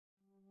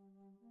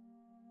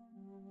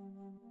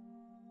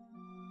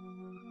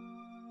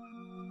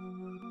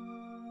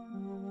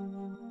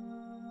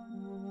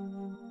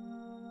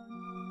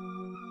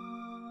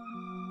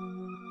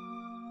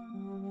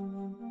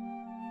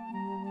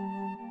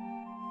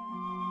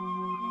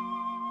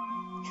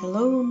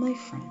Hello, my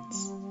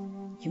friends.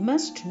 You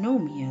must know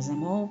me as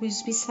I'm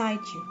always beside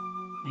you.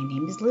 My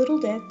name is Little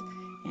Death,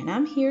 and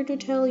I'm here to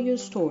tell you a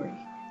story,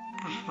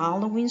 a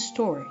Halloween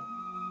story,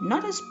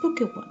 not a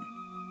spooky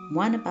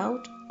one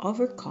about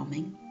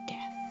overcoming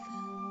death.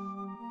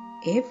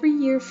 Every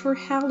year for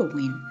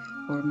Halloween,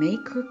 our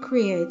maker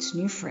creates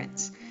new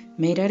friends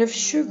made out of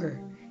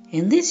sugar,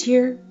 and this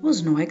year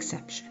was no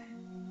exception.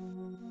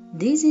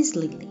 This is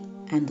Lily,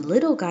 and the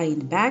little guy in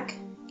the back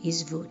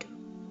is Vudu.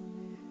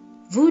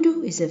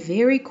 Vudu is a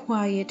very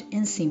quiet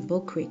and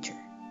simple creature,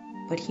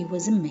 but he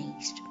was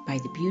amazed by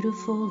the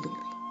beautiful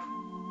Lily.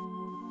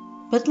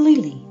 But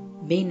Lily,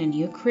 being a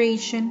new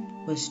creation,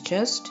 was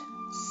just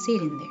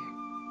sitting there.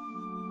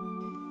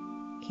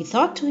 He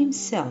thought to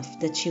himself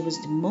that she was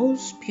the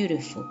most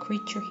beautiful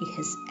creature he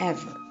has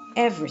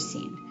ever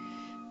seen,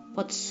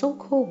 but so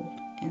cold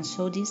and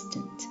so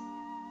distant.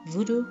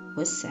 Vudu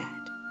was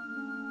sad.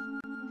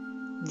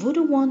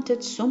 Vudu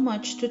wanted so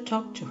much to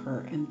talk to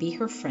her and be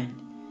her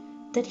friend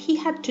that he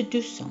had to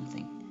do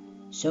something.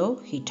 So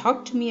he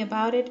talked to me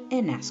about it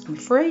and asked me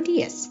for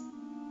ideas.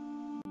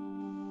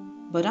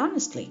 But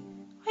honestly,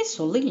 I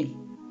saw Lily,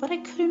 but I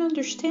couldn't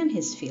understand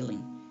his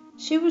feeling.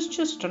 She was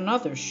just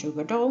another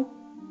sugar doll.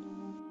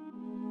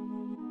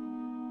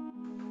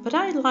 But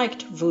I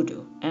liked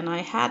Vudu, and I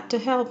had to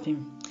help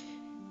him.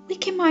 We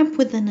came up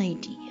with an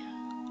idea.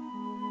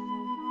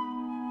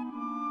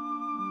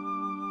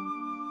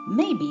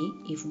 Maybe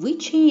if we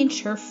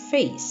changed her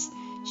face,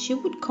 she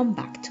would come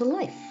back to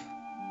life.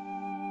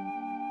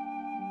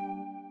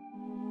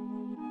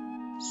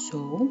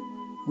 So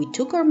we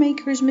took our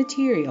maker's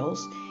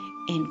materials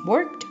and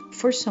worked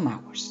for some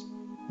hours.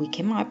 We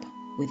came up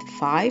with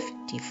 5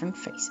 different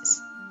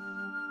faces.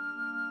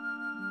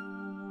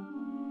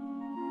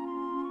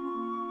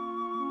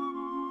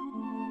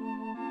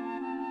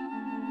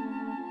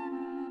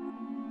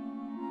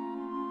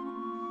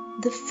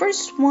 The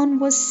first one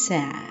was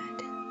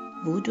sad.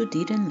 Vudu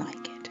didn't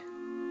like it.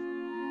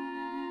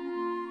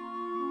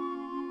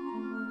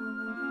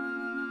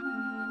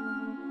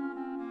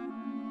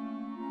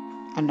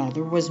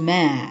 Another was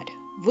mad.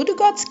 Vudu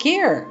got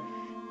scared.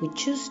 We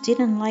just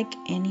didn't like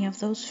any of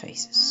those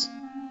faces.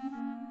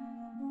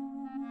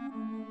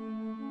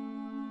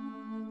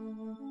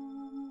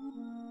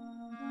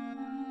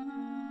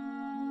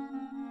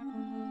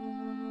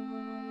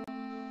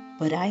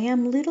 But I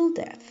am Little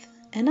Death,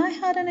 and I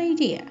had an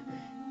idea.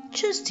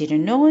 Just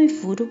didn't know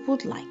if Vudu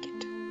would like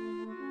it.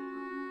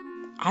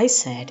 I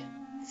said,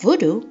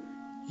 "Vudu,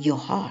 your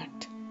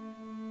heart."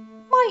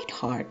 "My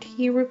heart,"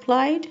 he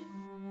replied.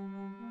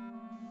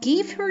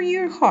 "Give her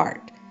your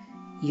heart.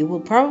 You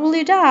will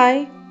probably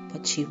die,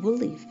 but she will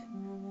live.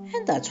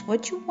 And that's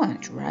what you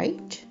want,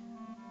 right?"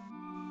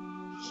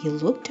 He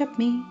looked at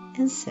me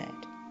and said,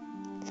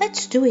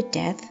 "Let's do it,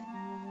 Death."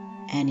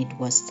 And it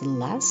was the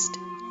last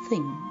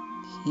thing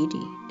he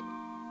did.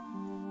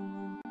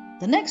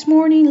 The next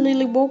morning,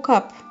 Lily woke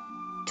up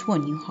to a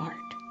new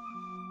heart.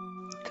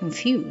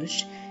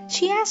 Confused,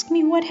 she asked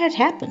me what had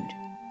happened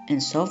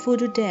and saw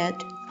Vudu dead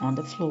on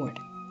the floor.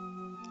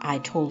 I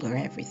told her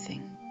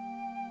everything.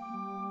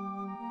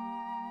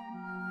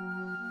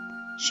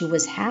 She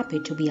was happy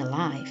to be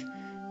alive,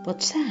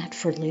 but sad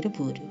for little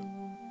Vudu.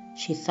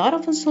 She thought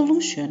of a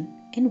solution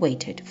and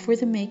waited for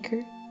the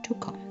maker to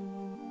come.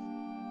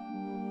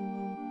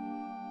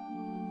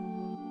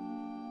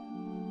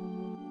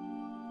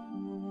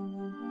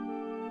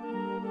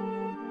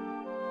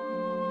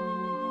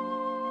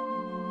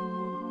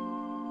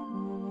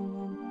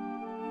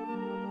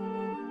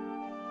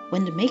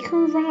 When the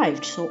maker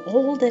arrived, saw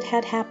all that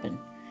had happened.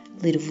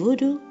 Little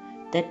Vudu,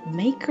 that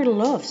maker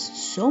loves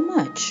so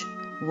much,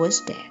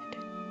 was dead.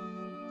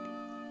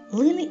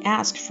 Lily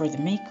asked for the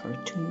maker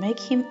to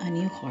make him a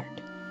new heart,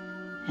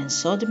 and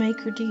so the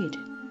maker did,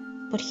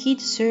 but he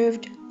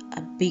deserved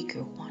a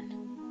bigger one.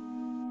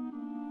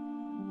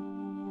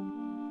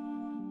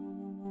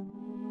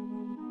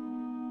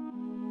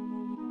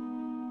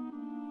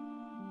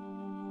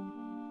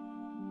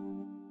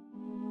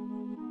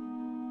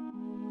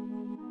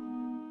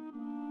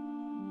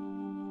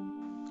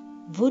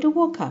 Vudu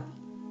woke up,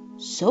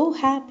 so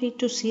happy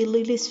to see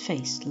Lily's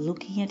face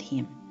looking at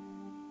him,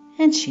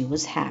 and she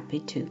was happy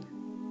too.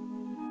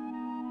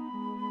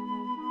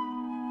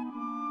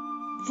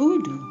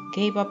 Vudu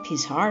gave up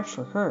his heart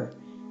for her,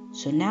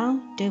 so now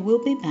they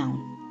will be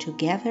bound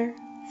together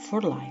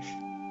for life.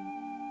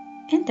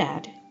 And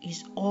that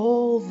is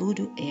all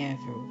Vudu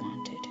ever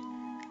wanted,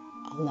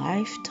 a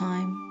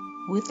lifetime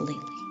with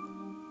Lily.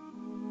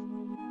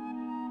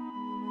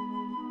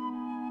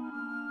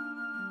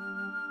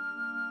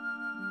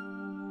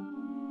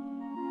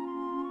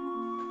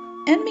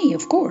 And me,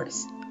 of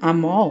course.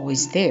 I'm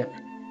always there.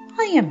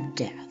 I am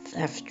Death,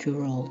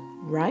 after all,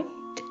 right?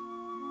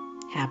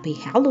 Happy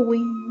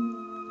Halloween!